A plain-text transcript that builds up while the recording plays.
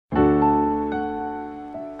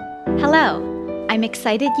Hello, I'm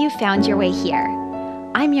excited you found your way here.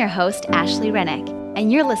 I'm your host, Ashley Rennick,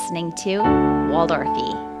 and you're listening to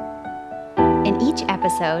Waldorfy. In each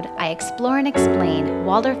episode, I explore and explain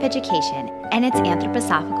Waldorf education and its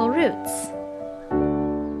anthroposophical roots.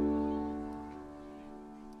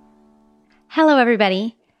 Hello,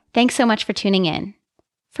 everybody. Thanks so much for tuning in.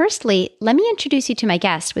 Firstly, let me introduce you to my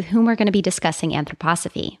guest with whom we're going to be discussing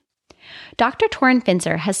anthroposophy. Dr. Torin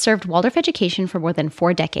Finzer has served Waldorf education for more than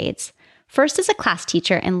 4 decades, first as a class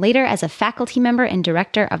teacher and later as a faculty member and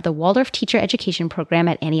director of the Waldorf Teacher Education Program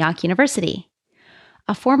at Antioch University.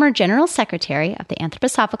 A former general secretary of the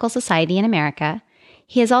Anthroposophical Society in America,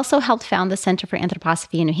 he has also helped found the Center for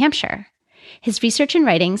Anthroposophy in New Hampshire. His research and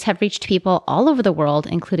writings have reached people all over the world,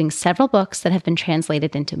 including several books that have been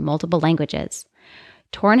translated into multiple languages.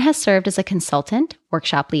 Torin has served as a consultant,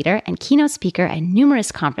 workshop leader, and keynote speaker at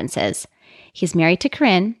numerous conferences. He's married to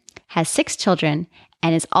Corinne, has 6 children,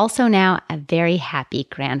 and is also now a very happy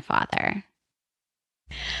grandfather.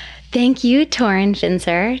 Thank you, Torin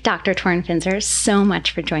Finzer, Dr. Torin Finzer, so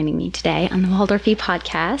much for joining me today on the Waldorfy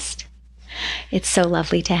podcast. It's so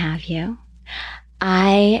lovely to have you.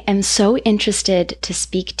 I am so interested to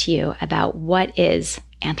speak to you about what is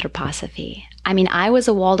anthroposophy. I mean, I was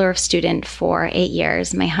a Waldorf student for 8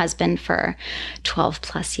 years, my husband for 12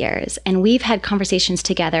 plus years, and we've had conversations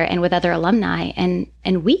together and with other alumni, and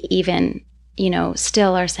we even,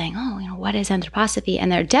 still are saying, what is anthroposophy?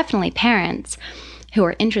 And there are definitely parents who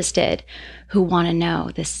are interested, who want to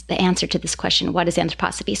know the answer to this question, what is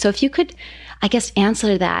anthroposophy? So if you could,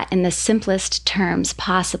 answer that in the simplest terms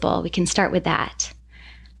possible, we can start with that.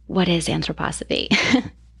 What is anthroposophy?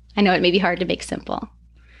 I know it may be hard to make simple.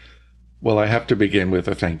 Well, I have to begin with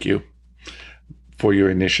a thank you for your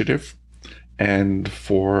initiative and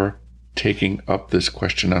for taking up this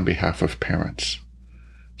question on behalf of parents.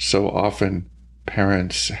 So often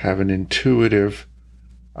parents have an intuitive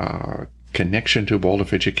connection to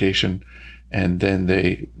Waldorf education, and then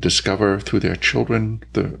they discover through their children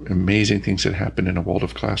the amazing things that happen in a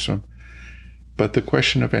Waldorf classroom. But the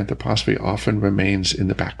question of anthroposophy often remains in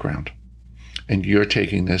the background, and you're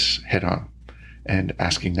taking this head on and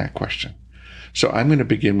asking that question. So I'm going to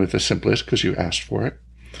begin with the simplest, because you asked for it,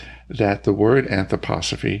 that the word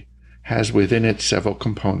anthroposophy has within it several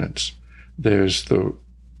components. There's the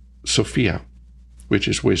Sophia, which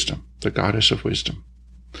is wisdom, the goddess of wisdom.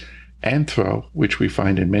 Anthro, which we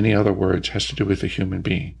find in many other words, has to do with the human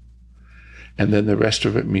being. And then the rest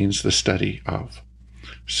of it means the study of.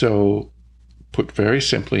 So, put very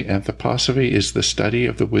simply, anthroposophy is the study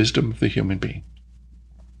of the wisdom of the human being,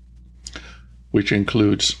 which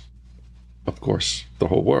includes, of course, the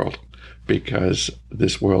whole world, because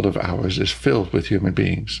this world of ours is filled with human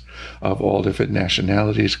beings of all different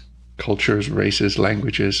nationalities, cultures, races,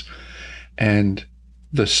 languages, and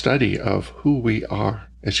the study of who we are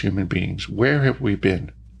as human beings. Where have we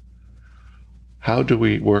been? How do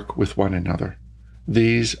we work with one another?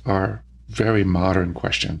 These are very modern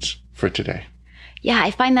questions for today. Yeah,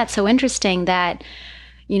 I find that so interesting that,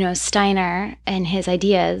 Steiner and his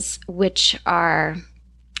ideas, which are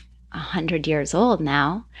 100 years old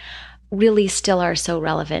now, really still are so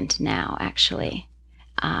relevant now, actually.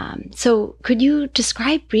 So could you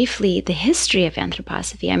describe briefly the history of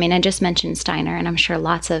anthroposophy? I mean, I just mentioned Steiner, and I'm sure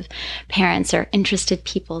lots of parents or interested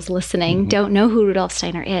peoples listening don't know who Rudolf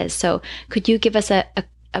Steiner is. So could you give us a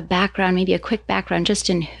background, maybe a quick background, just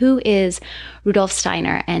in who is Rudolf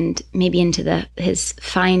Steiner and maybe into his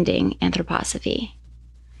finding anthroposophy?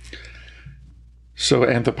 So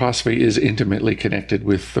anthroposophy is intimately connected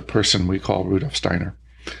with the person we call Rudolf Steiner.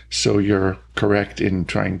 So you're correct in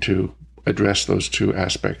trying to address those two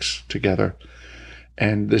aspects together.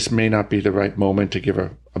 And this may not be the right moment to give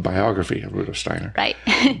a biography of Rudolf Steiner. Right.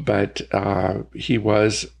 But he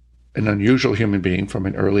was an unusual human being from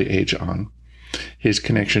an early age on. His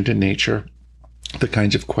connection to nature, the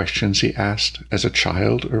kinds of questions he asked as a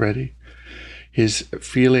child already, his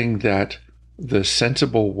feeling that the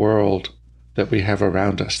sensible world that we have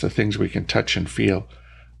around us, the things we can touch and feel,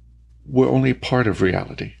 were only part of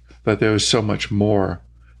reality, that there is so much more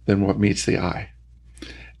than what meets the eye.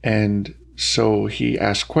 And so he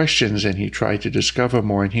asked questions and he tried to discover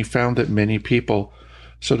more, and he found that many people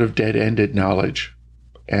sort of dead-ended knowledge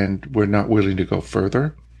and were not willing to go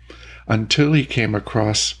further until he came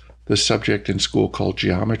across the subject in school called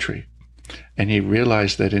geometry. And he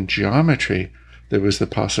realized that in geometry, there was the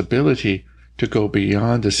possibility to go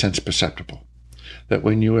beyond the sense perceptible. That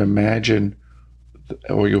when you imagine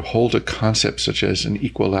or you hold a concept such as an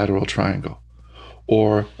equilateral triangle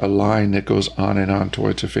or a line that goes on and on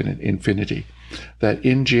towards infinity, that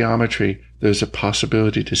in geometry, there's a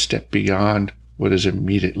possibility to step beyond what is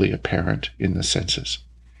immediately apparent in the senses.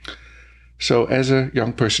 So as a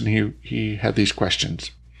young person, he had these questions.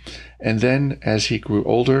 And then as he grew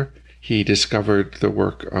older, he discovered the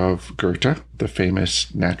work of Goethe, the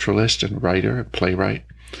famous naturalist and writer and playwright.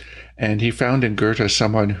 And he found in Goethe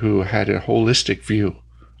someone who had a holistic view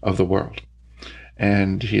of the world.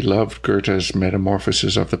 And he loved Goethe's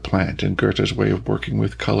metamorphosis of the plant and Goethe's way of working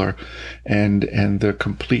with color and the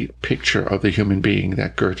complete picture of the human being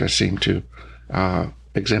that Goethe seemed to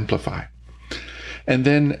exemplify. And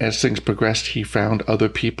then as things progressed, he found other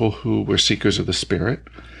people who were seekers of the spirit,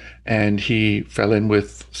 and he fell in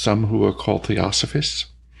with some who were called theosophists.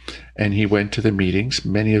 And he went to the meetings.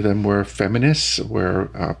 Many of them were feminists,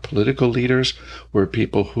 were political leaders, were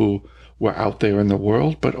people who were out there in the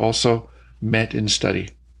world, but also met in study.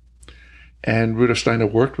 And Rudolf Steiner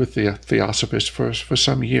worked with the theosophists for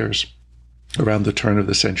some years, around the turn of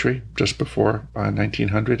the century, just before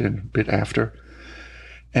 1900 and a bit after.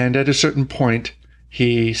 And at a certain point,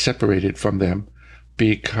 he separated from them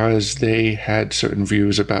because they had certain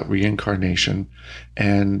views about reincarnation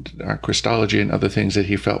and Christology and other things that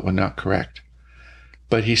he felt were not correct.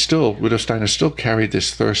 But Rudolf Steiner still carried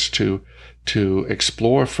this thirst to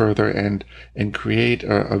explore further and create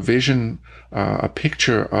a vision, a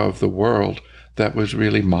picture of the world that was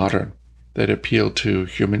really modern, that appealed to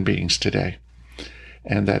human beings today,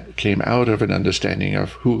 and that came out of an understanding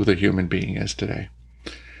of who the human being is today.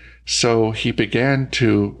 So he began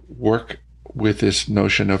to work with this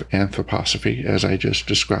notion of anthroposophy, as I just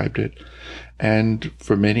described it. And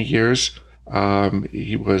for many years,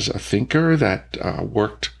 he was a thinker that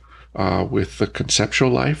worked with the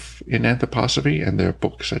conceptual life in anthroposophy, and there are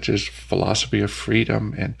books such as Philosophy of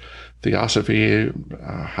Freedom and Theosophy,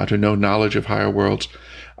 How to Know Knowledge of Higher Worlds.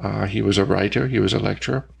 He was a writer, he was a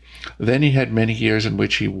lecturer. Then he had many years in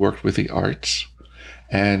which he worked with the arts,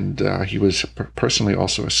 and he was personally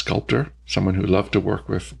also a sculptor, someone who loved to work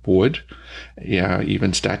with wood. Yeah,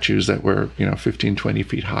 even statues that were 15, 20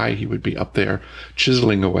 feet high, he would be up there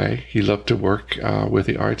chiseling away. He loved to work with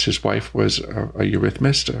the arts. His wife was a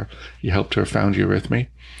eurythmist. He helped her found Eurythmy.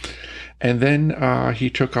 And then he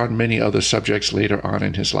took on many other subjects later on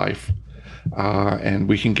in his life. And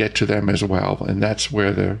we can get to them as well. And that's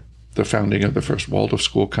where the founding of the first Waldorf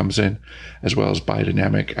school comes in, as well as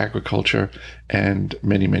biodynamic agriculture and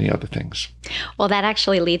many, many other things. Well, that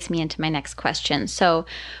actually leads me into my next question. So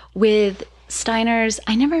with Steiner's,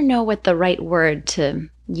 I never know what the right word to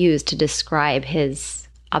use to describe his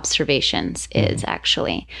observations is,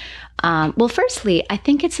 actually. Well, firstly, I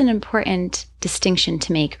think it's an important distinction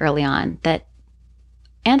to make early on that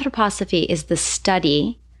anthroposophy is the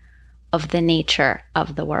study of the nature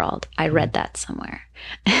of the world. I read that somewhere.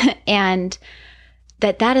 And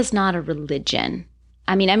that is not a religion.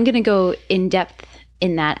 I mean, I'm going to go in depth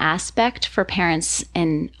in that aspect for parents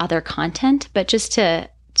and other content, but just to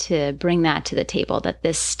bring that to the table, that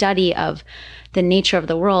this study of the nature of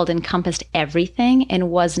the world encompassed everything and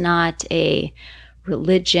was not a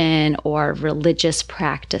religion or religious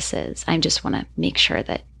practices. I just want to make sure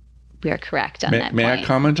that we are correct on that point. May I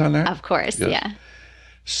comment on that? Of course, yes. Yeah.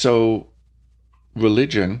 So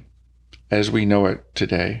religion, as we know it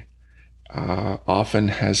today, often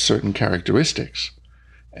has certain characteristics,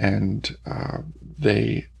 and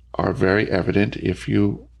they are very evident if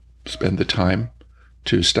you spend the time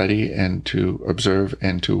to study and to observe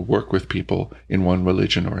and to work with people in one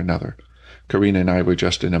religion or another. Karina and I were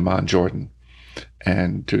just in Amman, Jordan,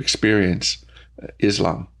 and to experience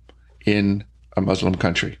Islam in a Muslim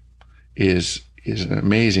country is an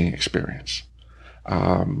amazing experience.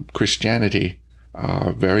 Christianity,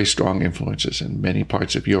 very strong influences in many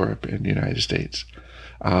parts of Europe and the United States.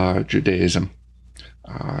 Judaism.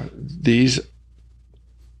 These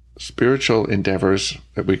spiritual endeavors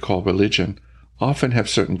that we call religion often have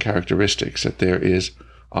certain characteristics, that there is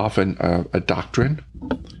often a doctrine.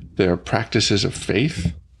 There are practices of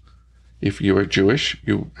faith. If you are Jewish,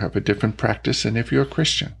 you have a different practice than if you're a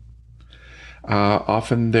Christian.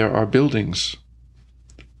 Often there are buildings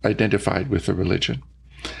identified with the religion,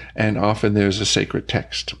 and often there's a sacred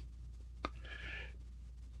text.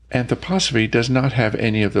 Anthroposophy does not have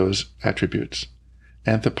any of those attributes.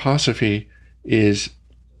 Anthroposophy is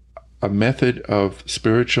a method of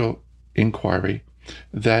spiritual inquiry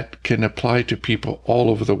that can apply to people all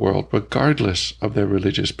over the world, regardless of their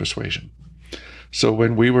religious persuasion. So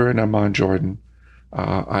when we were in Amman, Jordan,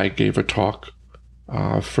 I gave a talk,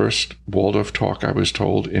 first Waldorf talk, I was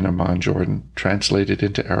told, in Amman, Jordan, translated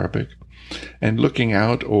into Arabic. And looking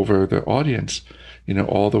out over the audience,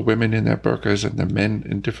 all the women in their burqas and the men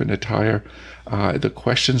in different attire, the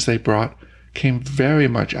questions they brought came very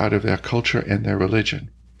much out of their culture and their religion.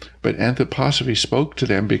 But anthroposophy spoke to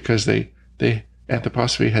them because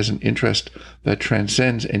anthroposophy has an interest that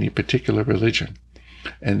transcends any particular religion.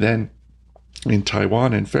 And then in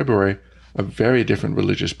Taiwan in February, a very different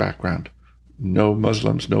religious background. No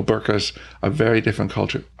Muslims, no burqas, a very different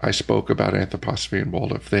culture. I spoke about anthroposophy and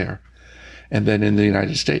Waldorf there. And then in the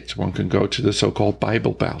United States, one can go to the so-called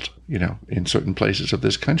Bible Belt, in certain places of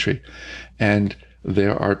this country. And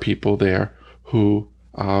there are people there who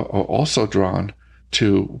are also drawn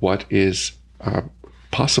to what is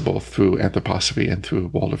possible through anthroposophy and through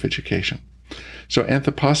Waldorf education. So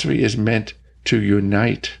anthroposophy is meant to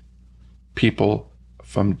unite people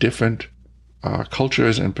from different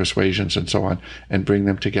cultures and persuasions and so on, and bring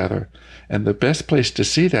them together. And the best place to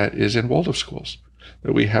see that is in Waldorf schools.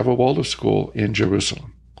 That we have a Waldorf school in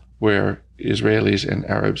Jerusalem where Israelis and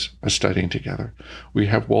Arabs are studying together. We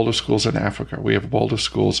have Waldorf schools in Africa. We have Waldorf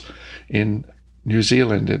schools in New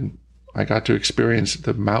Zealand, and I got to experience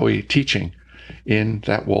the Maui teaching in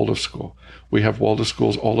that Waldorf school. We have Waldorf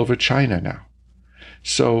schools all over China now.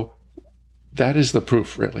 So that is the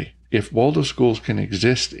proof, really. If Waldorf schools can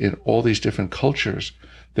exist in all these different cultures,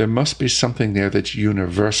 there must be something there that's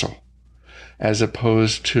universal, as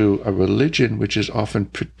opposed to a religion which is often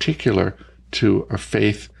particular to a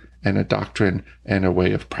faith and a doctrine and a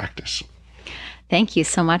way of practice. Thank you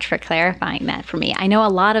so much for clarifying that for me. I know a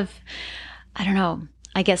lot of,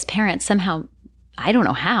 I guess parents somehow, I don't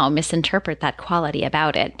know how, misinterpret that quality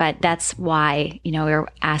about it, but that's why, we're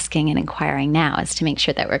asking and inquiring now, is to make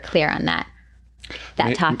sure that we're clear on that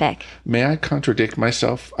topic. May I contradict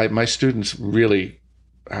myself? My students really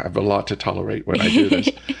have a lot to tolerate when I do this,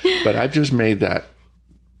 but I've just made that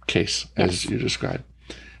case as you described.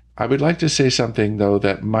 I would like to say something, though,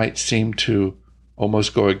 that might seem to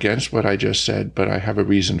almost go against what I just said, but I have a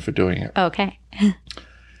reason for doing it. Okay.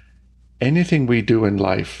 Anything we do in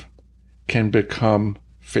life can become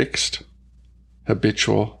fixed,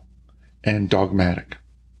 habitual, and dogmatic.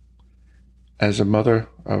 As a mother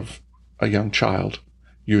of a young child,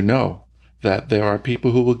 you know that there are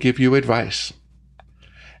people who will give you advice,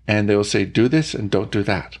 and they'll say, do this and don't do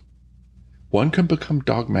that. One can become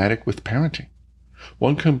dogmatic with parenting.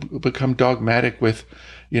 One can become dogmatic with,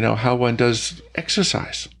 how one does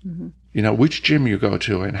exercise, which gym you go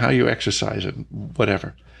to and how you exercise and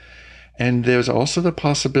whatever. And there's also the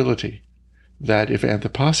possibility that if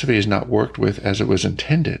anthroposophy is not worked with as it was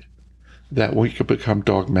intended, that we could become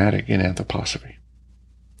dogmatic in anthroposophy.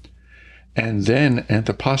 And then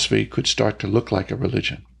anthroposophy could start to look like a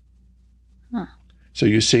religion. Huh. So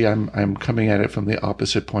you see, I'm coming at it from the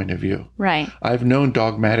opposite point of view. Right. I've known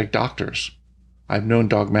dogmatic doctors. I've known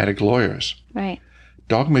dogmatic lawyers. Right.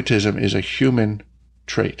 Dogmatism is a human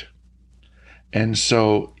trait. And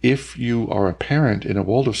so if you are a parent in a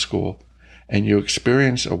Waldorf school and you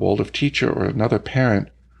experience a Waldorf teacher or another parent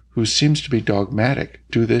who seems to be dogmatic,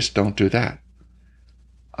 do this, don't do that,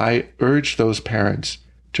 I urge those parents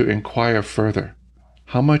to inquire further.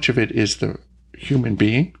 How much of it is the human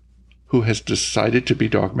being who has decided to be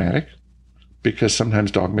dogmatic, because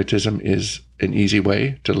sometimes dogmatism is an easy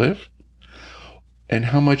way to live, and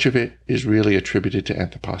how much of it is really attributed to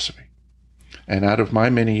anthroposophy. And out of my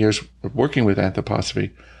many years of working with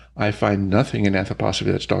anthroposophy, I find nothing in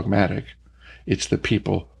anthroposophy that's dogmatic. It's the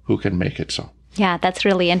people who can make it so. Yeah, that's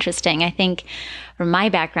really interesting. I think from my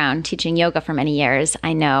background, teaching yoga for many years,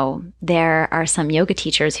 I know there are some yoga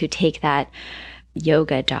teachers who take that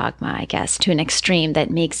yoga dogma, I guess, to an extreme that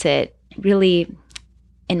makes it really,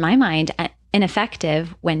 in my mind,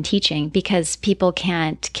 ineffective when teaching, because people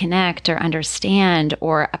can't connect or understand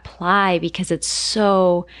or apply because it's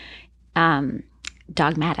so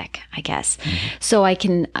dogmatic, I guess. Mm-hmm. So I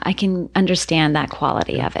can understand that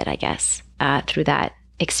quality of it, I guess, through that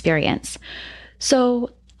experience. So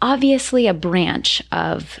obviously a branch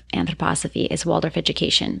of anthroposophy is Waldorf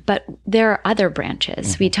education, but there are other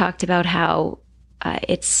branches. Mm-hmm. We talked about how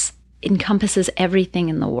it's encompasses everything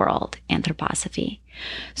in the world, anthroposophy.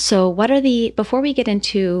 So before we get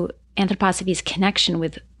into anthroposophy's connection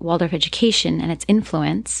with Waldorf education and its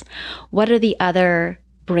influence, what are the other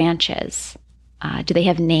branches? Do they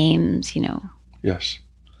have names, Yes.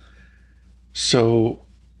 So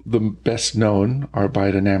the best known are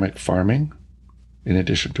biodynamic farming. In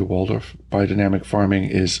addition to Waldorf, biodynamic farming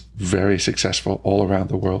is very successful all around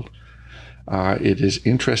the world. It is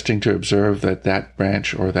interesting to observe that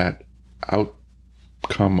branch or that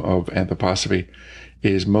outcome of anthroposophy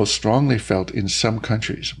is most strongly felt in some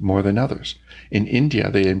countries more than others. In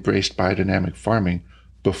India, they embraced biodynamic farming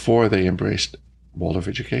before they embraced Waldorf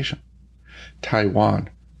education.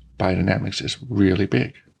 Taiwan, biodynamics is really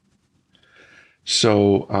big.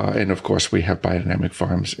 So, and of course, we have biodynamic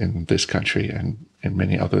farms in this country and in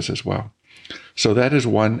many others as well. So that is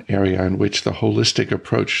one area in which the holistic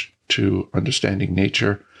approach to understanding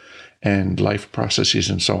nature and life processes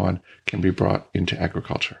and so on can be brought into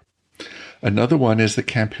agriculture. Another one is the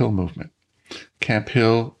Camp Hill movement. Camp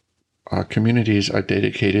Hill communities are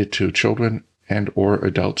dedicated to children and or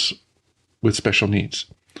adults with special needs.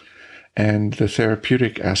 And the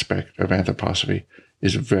therapeutic aspect of anthroposophy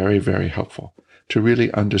is very, very helpful to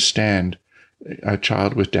really understand a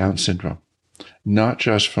child with Down syndrome, not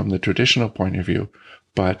just from the traditional point of view,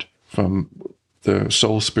 but from the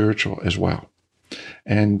soul spiritual as well.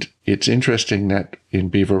 And it's interesting that in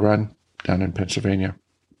Beaver Run, down in Pennsylvania,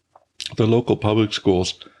 the local public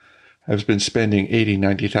schools have been spending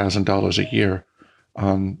 $80,000, $90,000 a year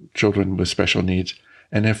on children with special needs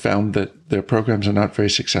and have found that their programs are not very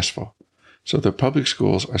successful. So the public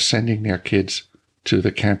schools are sending their kids to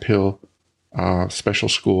the Camp Hill special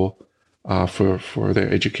school for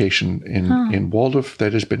their education in Waldorf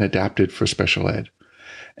that has been adapted for special ed.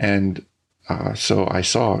 And so I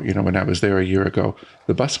saw, when I was there a year ago,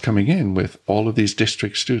 the bus coming in with all of these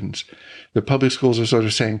district students. The public schools are sort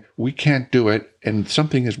of saying, we can't do it, and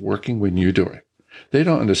something is working when you do it. They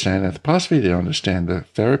don't understand anthroposophy, they don't understand the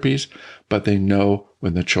therapies, but they know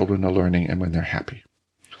when the children are learning and when they're happy.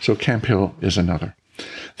 So Camp Hill is another.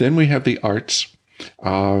 Then we have the arts.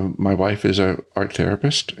 My wife is an art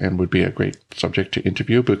therapist and would be a great subject to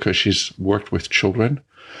interview because she's worked with children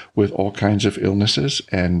with all kinds of illnesses,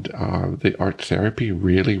 and the art therapy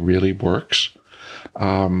really, really works.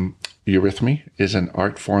 Eurythmy is an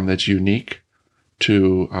art form that's unique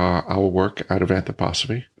to our work out of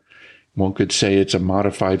anthroposophy. One could say it's a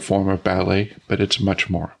modified form of ballet, but it's much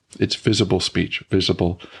more. It's visible speech,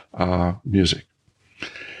 visible music.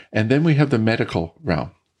 And then we have the medical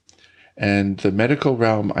realm. And the medical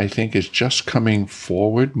realm, I think, is just coming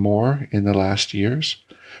forward more in the last years.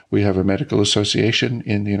 We have a medical association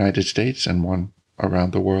in the United States and one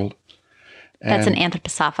around the world. That's an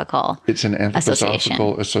anthroposophical It's an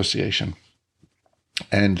anthroposophical association.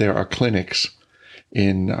 And there are clinics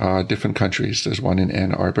in different countries. There's one in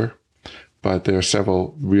Ann Arbor, but there are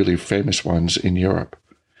several really famous ones in Europe.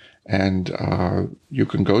 And you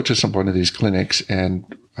can go to one of these clinics and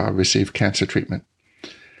receive cancer treatment.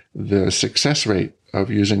 The success rate of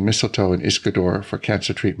using mistletoe and Iscador for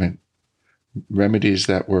cancer treatment, remedies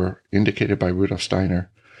that were indicated by Rudolf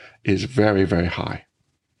Steiner, is very, very high.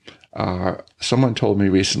 Someone told me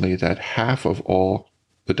recently that half of all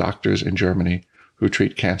the doctors in Germany who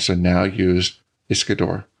treat cancer now use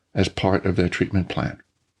Iscador as part of their treatment plan.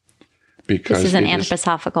 Because this is an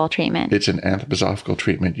anthroposophical treatment. It's an anthroposophical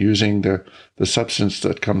treatment using the substance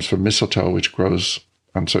that comes from mistletoe, which grows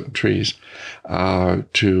on certain trees,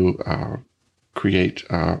 to create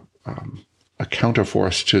a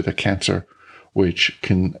counterforce to the cancer, which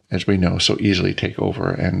can, as we know, so easily take over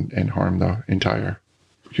and harm the entire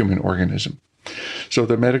human organism. So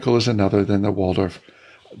the medical is another, then the Waldorf.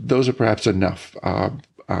 Those are perhaps enough.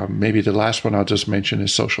 Maybe the last one I'll just mention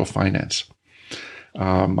is social finance.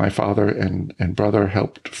 My father and brother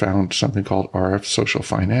helped found something called RF Social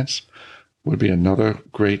Finance. Would be another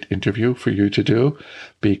great interview for you to do,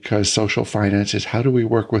 because social finance is how do we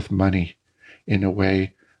work with money in a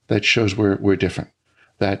way that shows we're different,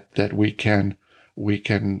 that we can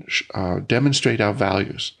demonstrate our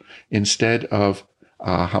values instead of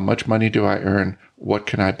how much money do I earn, what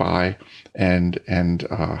can I buy, and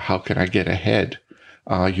how can I get ahead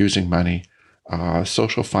using money.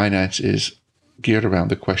 Social finance is geared around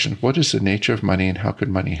the question, what is the nature of money and how can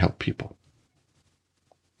money help people?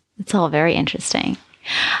 It's all very interesting.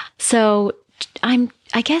 So I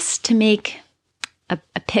guess to make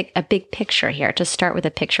a big picture here, to start with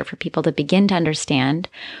a picture for people to begin to understand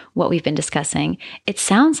what we've been discussing, it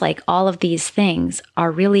sounds like all of these things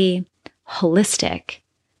are really holistic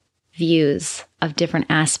views of different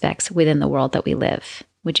aspects within the world that we live.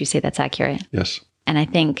 Would you say that's accurate? Yes. And I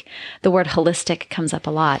think the word holistic comes up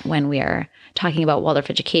a lot when we are talking about Waldorf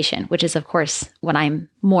education, which is, of course, what I'm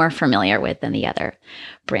more familiar with than the other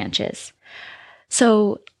branches.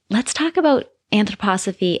 So let's talk about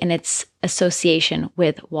anthroposophy and its association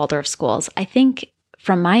with Waldorf schools. I think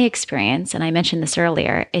from my experience, and I mentioned this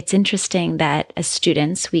earlier, it's interesting that as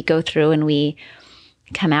students, we go through and we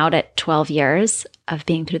come out at 12 years of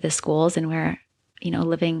being through the schools, and we're,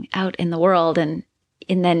 living out in the world, and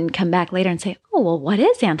then come back later and say, oh, well, what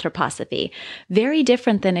is anthroposophy? Very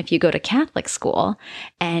different than if you go to Catholic school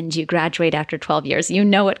and you graduate after 12 years, you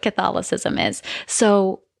know what Catholicism is.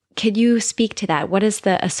 So could you speak to that? What is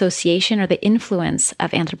the association or the influence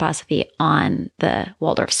of anthroposophy on the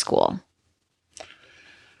Waldorf school?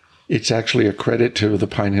 It's actually a credit to the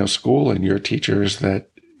Pine Hill School and your teachers that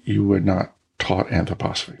you were not taught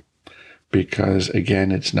anthroposophy. Because, again,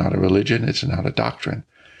 it's not a religion, it's not a doctrine.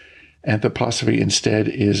 Anthroposophy instead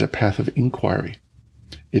is a path of inquiry.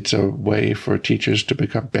 It's a way for teachers to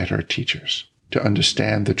become better teachers, to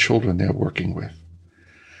understand the children they're working with.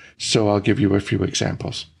 So I'll give you a few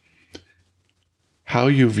examples. How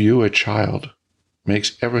you view a child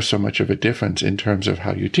makes ever so much of a difference in terms of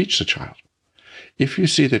how you teach the child. If you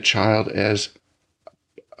see the child as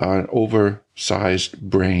an oversized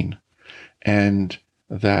brain and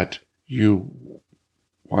that you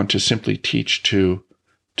want to simply teach to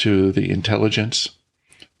the intelligence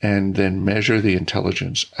and then measure the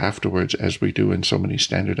intelligence afterwards, as we do in so many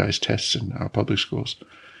standardized tests in our public schools,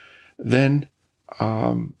 then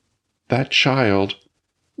that child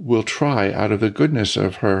will try, out of the goodness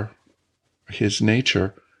of his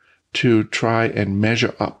nature, to try and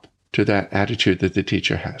measure up to that attitude that the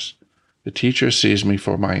teacher has. The teacher sees me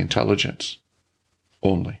for my intelligence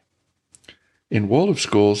only. In Waldorf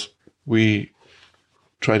schools, we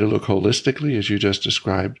try to look holistically, as you just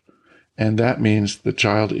described, and that means the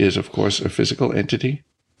child is, of course, a physical entity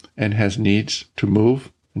and has needs to move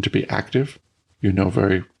and to be active. You know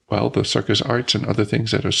very well the circus arts and other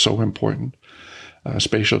things that are so important.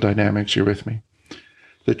 Spatial dynamics, you're with me.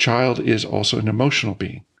 The child is also an emotional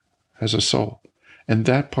being, has a soul. And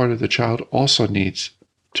that part of the child also needs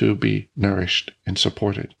to be nourished and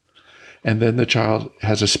supported. And then the child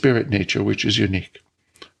has a spirit nature, which is unique.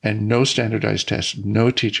 And no standardized test,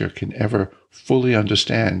 no teacher can ever fully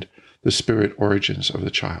understand the spirit origins of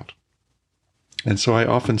the child. And so I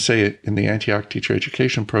often say it in the Antioch Teacher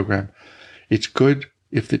Education Program, it's good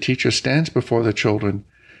if the teacher stands before the children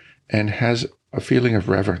and has a feeling of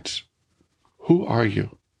reverence. Who are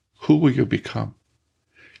you? Who will you become?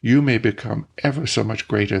 You may become ever so much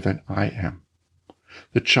greater than I am.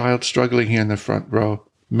 The child struggling here in the front row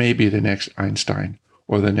may be the next Einstein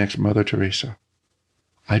or the next Mother Teresa.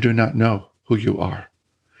 I do not know who you are.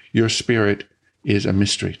 Your spirit is a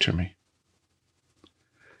mystery to me.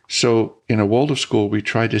 So in a Waldorf school, we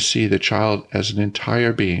try to see the child as an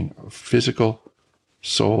entire being of physical,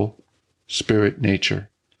 soul, spirit, nature.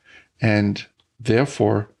 And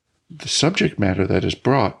therefore, the subject matter that is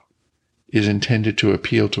brought is intended to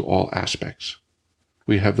appeal to all aspects.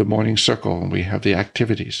 We have the morning circle and we have the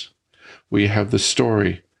activities. We have the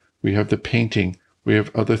story. We have the painting. We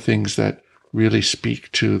have other things that really speak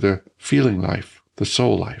to the feeling life, the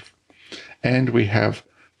soul life. And we have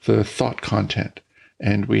the thought content.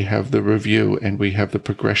 And we have the review. And we have the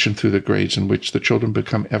progression through the grades in which the children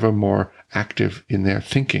become ever more active in their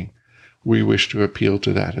thinking. We wish to appeal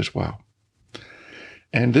to that as well.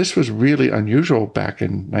 And this was really unusual back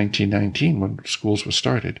in 1919 when schools were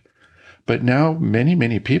started. But now many,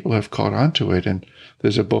 many people have caught on to it. And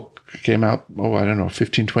there's a book that came out,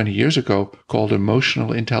 15, 20 years ago called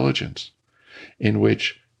Emotional Intelligence, in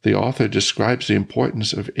which the author describes the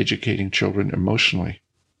importance of educating children emotionally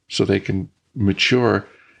so they can mature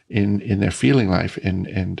in their feeling life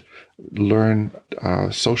and learn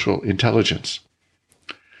social intelligence.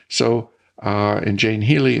 So, and Jane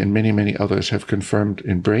Healy and many, many others have confirmed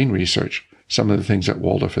in brain research some of the things that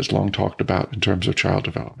Waldorf has long talked about in terms of child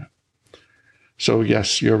development. So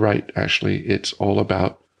yes, you're right, Ashley. It's all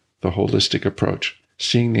about the holistic approach,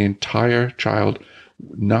 seeing the entire child,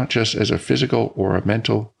 not just as a physical or a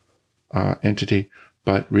mental entity,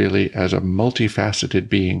 but really as a multifaceted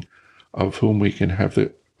being of whom we can have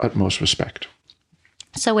the utmost respect.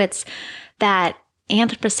 So it's that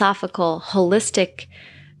anthroposophical, holistic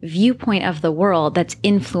viewpoint of the world that's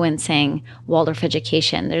influencing Waldorf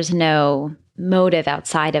education. There's no motive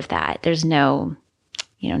outside of that. There's no,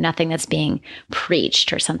 nothing that's being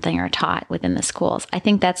preached or something or taught within the schools. I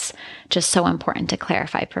think that's just so important to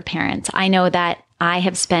clarify for parents. I know that I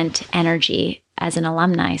have spent energy as an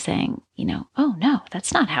alumni saying, oh no,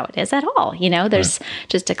 that's not how it is at all. There's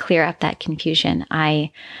just to clear up that confusion.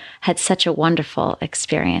 I had such a wonderful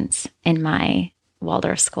experience in my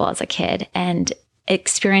Waldorf school as a kid and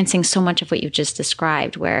experiencing so much of what you just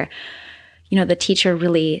described where, the teacher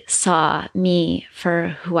really saw me for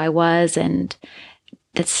who I was. And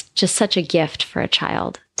that's just such a gift for a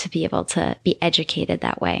child to be able to be educated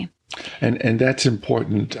that way. And that's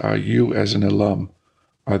important. You as an alum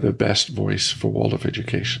are the best voice for Waldorf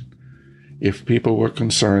education. If people were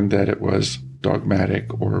concerned that it was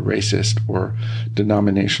dogmatic or racist or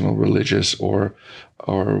denominational religious or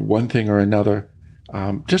one thing or another,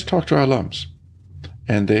 just talk to our alums.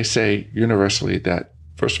 And they say universally that,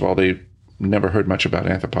 first of all, they never heard much about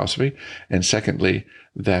anthroposophy. And secondly,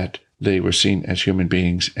 that they were seen as human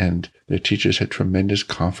beings, and their teachers had tremendous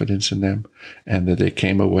confidence in them, and that they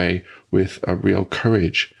came away with a real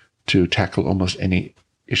courage to tackle almost any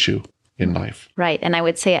issue in life. Right. And I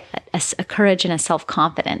would say a courage and a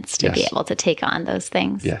self-confidence to be Yes. able to take on those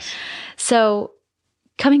things. Yes. So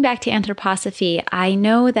coming back to anthroposophy, I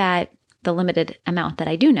know that the limited amount that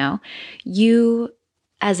I do know, you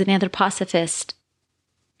as an anthroposophist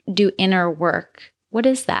do inner work. What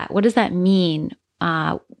is that? What does that mean?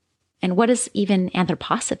 And what does even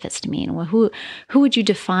anthroposophist mean? Well, who would you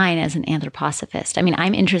define as an anthroposophist? I mean,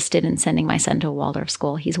 I'm interested in sending my son to a Waldorf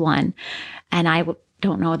school. He's one. And I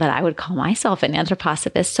don't know that I would call myself an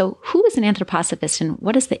anthroposophist. So who is an anthroposophist, and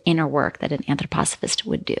what is the inner work that an anthroposophist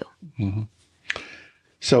would do? Mm-hmm.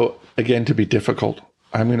 So again, to be difficult,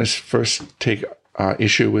 I'm going to first take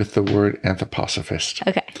issue with the word anthroposophist.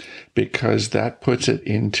 Okay. Because that puts it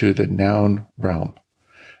into the noun realm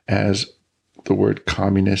as the word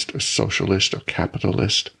communist or socialist or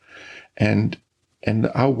capitalist. And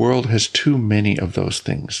our world has too many of those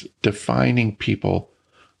things, defining people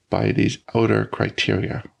by these outer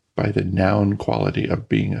criteria, by the noun quality of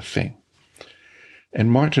being a thing.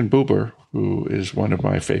 And Martin Buber, who is one of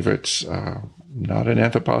my favorites, not an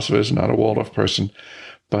anthroposophist, not a Waldorf person,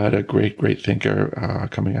 but a great, great thinker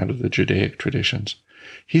coming out of the Judaic traditions,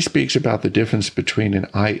 he speaks about the difference between an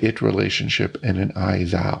I-it relationship and an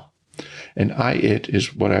I-thou. An I-it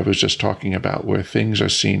is what I was just talking about, where things are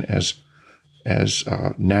seen as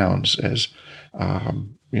nouns, as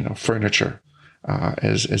furniture,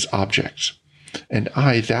 as objects. And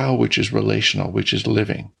I-thou, which is relational, which is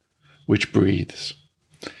living, which breathes.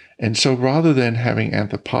 And so rather than having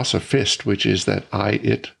anthroposophist, which is that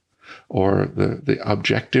I-it, or the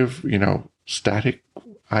objective, static,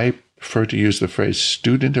 I prefer to use the phrase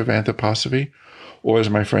student of anthroposophy, or as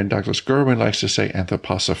my friend Douglas Gerwin likes to say,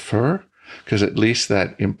 anthroposopher, because at least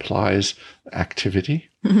that implies activity.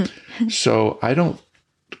 Mm-hmm. So I don't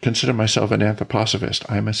consider myself an anthroposophist.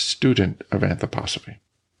 I'm a student of anthroposophy.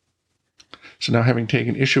 So now, having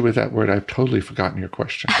taken issue with that word, I've totally forgotten your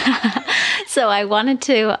question. So I wanted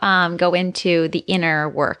to go into the inner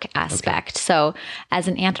work aspect. Okay. So as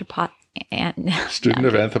an student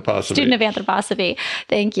of anthroposophy.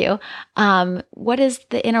 Thank you. What is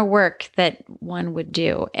the inner work that one would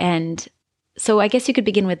do? And so I guess you could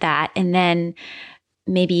begin with that, and then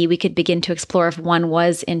maybe we could begin to explore if one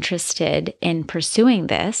was interested in pursuing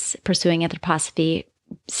anthroposophy,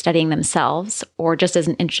 studying themselves, or just as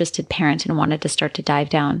an interested parent and wanted to start to dive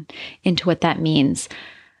down into what that means.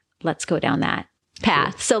 Let's go down that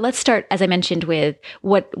path. Sure. So let's start, as I mentioned, with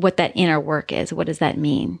what that inner work is. What does that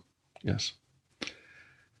mean? Yes.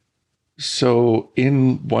 So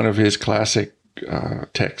in one of his classic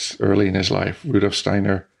texts early in his life, Rudolf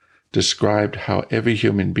Steiner described how every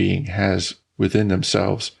human being has within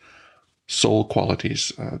themselves soul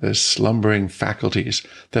qualities. There's slumbering faculties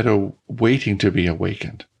that are waiting to be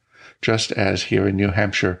awakened. Just as here in New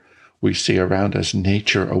Hampshire, we see around us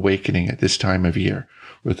nature awakening at this time of year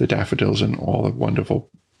with the daffodils and all the wonderful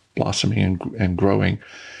blossoming and growing.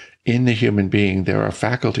 In the human being, there are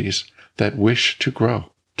faculties that wish to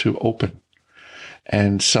grow, to open.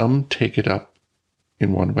 And some take it up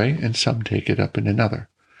in one way and some take it up in another.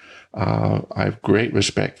 I have great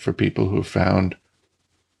respect for people who have found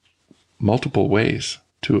multiple ways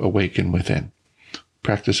to awaken within.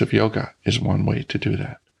 Practice of yoga is one way to do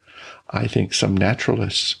that. I think some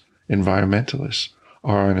naturalists, environmentalists,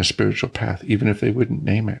 are on a spiritual path, even if they wouldn't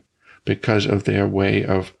name it, because of their way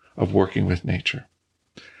of working with nature.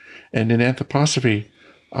 And in anthroposophy,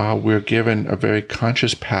 we're given a very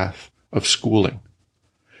conscious path of schooling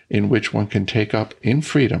in which one can take up in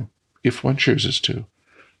freedom, if one chooses to,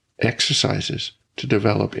 exercises to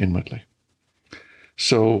develop inwardly.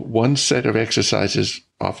 So one set of exercises,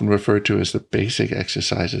 often referred to as the basic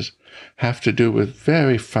exercises, have to do with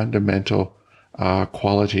very fundamental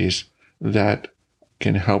qualities that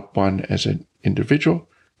can help one as an individual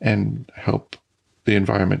and help the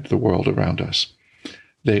environment, the world around us.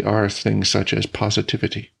 They are things such as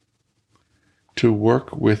positivity. To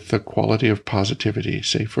work with the quality of positivity,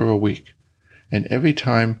 say for a week, and every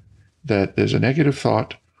time that there's a negative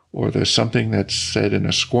thought or there's something that's said in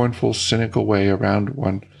a scornful, cynical way around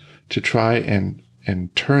one, to try and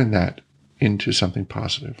turn that into something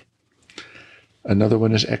positive. Another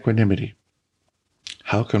one is equanimity.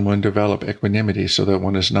 How can one develop equanimity so that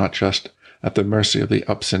one is not just at the mercy of the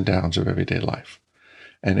ups and downs of everyday life?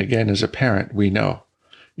 And again, as a parent, we know,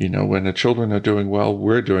 when the children are doing well,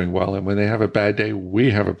 we're doing well. And when they have a bad day,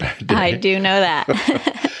 we have a bad day. I do know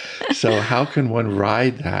that. So how can one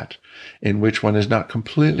ride that in which one is not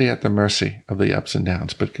completely at the mercy of the ups and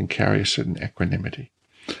downs, but can carry a certain equanimity?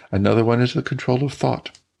 Another one is the control of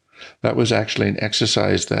thought. That was actually an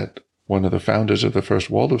exercise that one of the founders of the first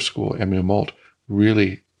Waldorf school, Emil Molt,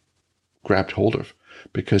 really grabbed hold of,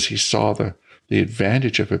 because he saw the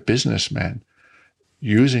advantage of a businessman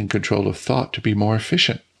using control of thought to be more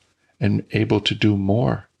efficient and able to do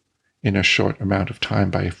more in a short amount of time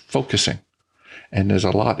by focusing. And there's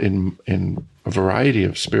a lot in a variety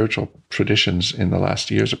of spiritual traditions in the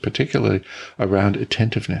last years, particularly around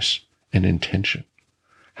attentiveness and intention.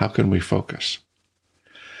 How can we focus?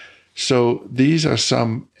 So these are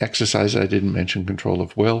some exercises. I didn't mention control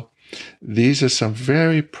of will. These are some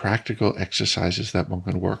very practical exercises that one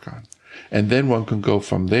can work on. And then one can go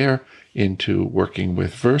from there into working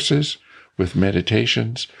with verses, with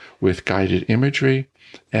meditations, with guided imagery,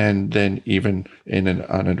 and then even on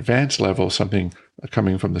an advanced level, something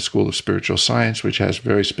coming from the School of Spiritual Science, which has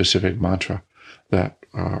very specific mantra that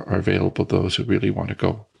are available to those who really want to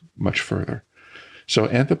go much further. So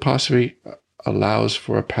anthroposophy allows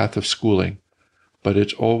for a path of schooling, but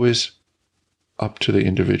it's always up to the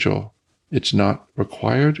individual. It's not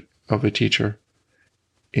required of a teacher.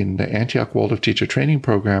 In the Antioch Waldorf Teacher Training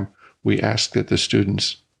Program, we ask that the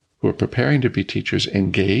students who are preparing to be teachers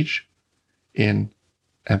engage in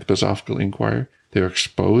anthroposophical inquiry. They're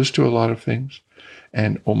exposed to a lot of things,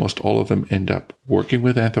 and almost all of them end up working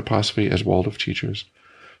with anthroposophy as Waldorf teachers.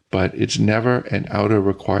 But it's never an outer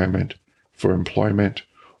requirement for employment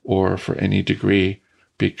or for any degree,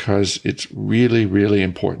 because it's really, really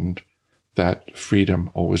important that freedom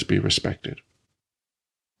always be respected.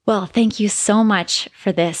 Well, thank you so much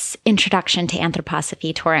for this introduction to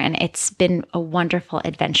anthroposophy, Torin. It's been a wonderful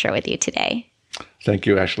adventure with you today. Thank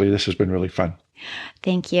you, Ashley. This has been really fun.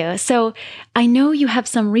 Thank you. So I know you have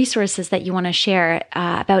some resources that you want to share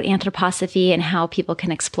about anthroposophy and how people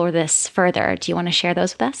can explore this further. Do you want to share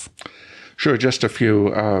those with us? Sure. Just a few.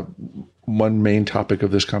 One main topic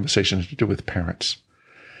of this conversation has to do with parents.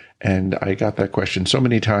 And I got that question so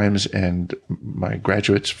many times, and my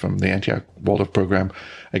graduates from the Antioch Waldorf program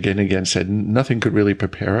again and again said nothing could really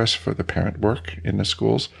prepare us for the parent work in the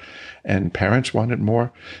schools, and parents wanted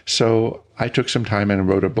more. So I took some time and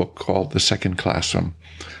wrote a book called The Second Classroom,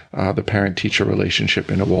 the parent-teacher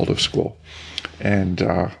relationship in a Waldorf school.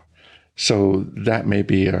 And so that may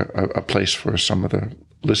be a place for some of the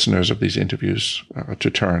listeners of these interviews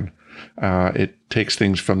to turn. It takes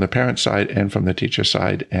things from the parent side and from the teacher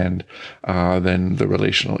side, and then the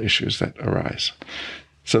relational issues that arise.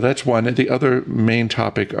 So that's one. And the other main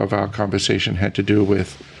topic of our conversation had to do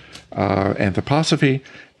with anthroposophy,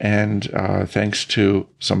 and thanks to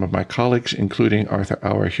some of my colleagues, including Arthur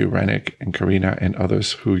Auer, Hugh Rennick, and Karina, and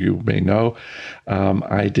others who you may know,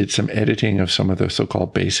 I did some editing of some of the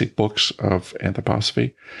so-called basic books of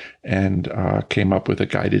anthroposophy, and came up with a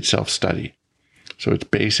guided self-study. So it's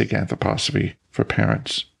basic anthroposophy for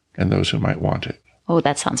parents and those who might want it. Oh,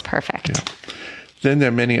 that sounds perfect. Yeah. Then there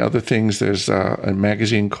are many other things. There's a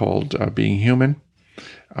magazine called Being Human,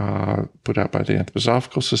 put out by the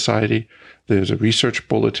Anthroposophical Society. There's a research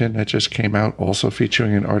bulletin that just came out, also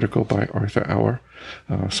featuring an article by Arthur Auer,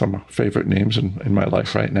 some favorite names in my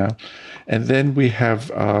life right now. And then we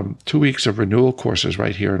have 2 weeks of renewal courses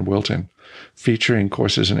right here in Wilton, featuring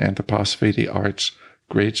courses in anthroposophy, the arts,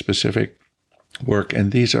 grade-specific work.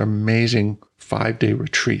 And these are amazing 5-day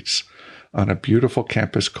retreats on a beautiful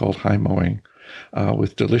campus called High Mowing,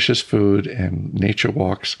 with delicious food and nature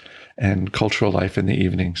walks and cultural life in the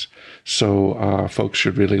evenings. So folks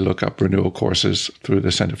should really look up renewal courses through the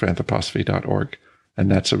centerforanthroposophy.org. And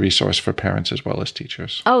that's a resource for parents as well as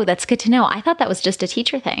teachers. Oh, that's good to know. I thought that was just a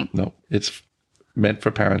teacher thing. No, it's meant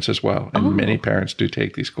for parents as well. And many parents do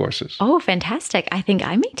take these courses. Oh, fantastic. I think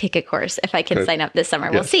I may take a course if I can Good. sign up this summer.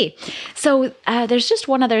 Yes. We'll see. So there's just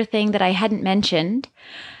one other thing that I hadn't mentioned.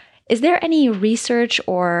 Is there any research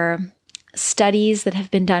or studies that have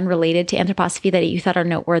been done related to anthroposophy that you thought are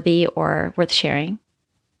noteworthy or worth sharing?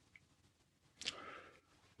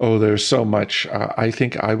 Oh, there's so much. I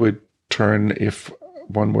think I would turn, if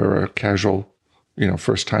one were a casual,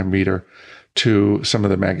 first-time reader, to some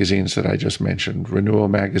of the magazines that I just mentioned. Renewal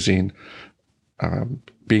Magazine,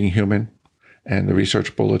 Being Human, and the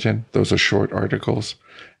Research Bulletin. Those are short articles.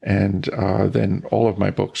 And then all of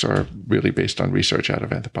my books are really based on research out of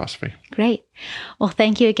anthroposophy. Great. Well,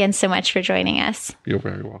 thank you again so much for joining us. You're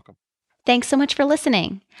very welcome. Thanks so much for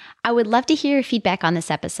listening. I would love to hear your feedback on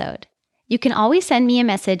this episode. You can always send me a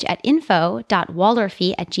message at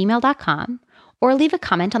info.waldorfy@gmail.com or leave a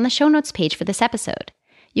comment on the show notes page for this episode.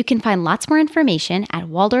 You can find lots more information at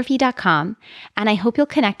waldorfy.com, and I hope you'll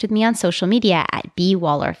connect with me on social media at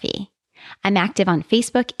bwaldorfy. I'm active on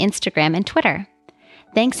Facebook, Instagram, and Twitter.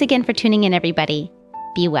 Thanks again for tuning in, everybody.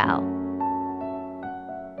 Be well.